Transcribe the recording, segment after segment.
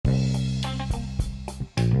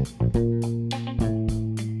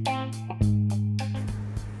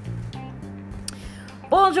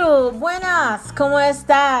Bonjour, buenas, ¿cómo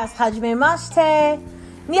estás? Hajime mashite,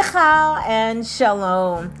 ni hao, and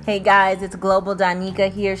shalom. Hey guys, it's Global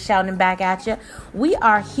Danica here shouting back at you. We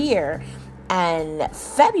are here in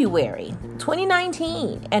February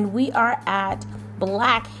 2019, and we are at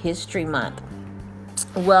Black History Month.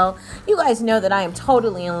 Well, you guys know that I am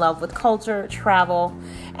totally in love with culture, travel,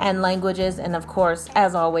 and languages, and of course,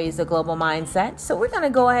 as always, the global mindset. So we're going to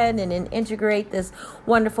go ahead and integrate this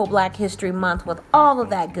wonderful Black History Month with all of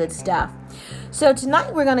that good stuff. So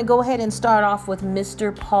tonight we're going to go ahead and start off with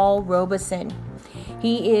Mr. Paul Robeson.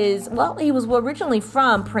 He was originally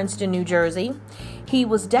from Princeton, New Jersey. He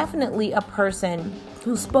was definitely a person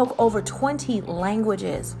who spoke over 20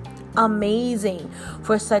 languages. Amazing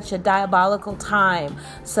for such a diabolical time,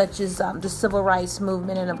 such as the Civil Rights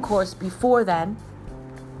Movement, and of course before then.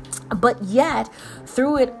 But yet,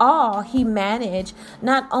 through it all, he managed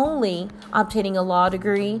not only obtaining a law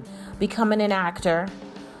degree, becoming an actor,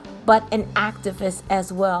 but an activist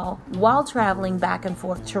as well, while traveling back and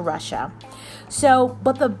forth to Russia.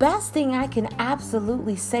 But the best thing I can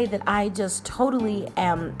absolutely say that I just totally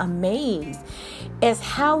am amazed is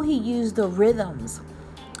how he used the rhythms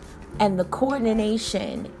and the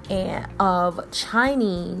coordination of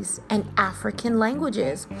Chinese and African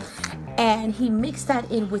languages. And he mixed that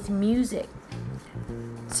in with music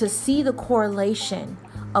to see the correlation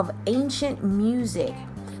of ancient music,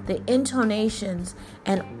 the intonations,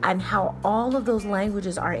 and how all of those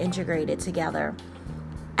languages are integrated together,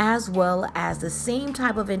 as well as the same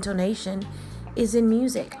type of intonation is in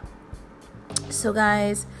music. So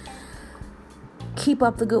guys, keep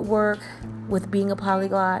up the good work with being a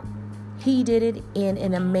polyglot. He did it in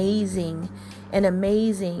an amazing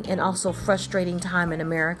and also frustrating time in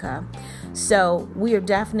America. So we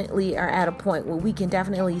are at a point where we can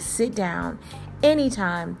definitely sit down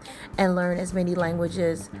anytime and learn as many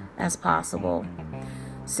languages as possible.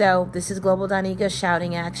 So this is Global Danica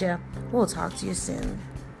shouting at you. We'll talk to you soon.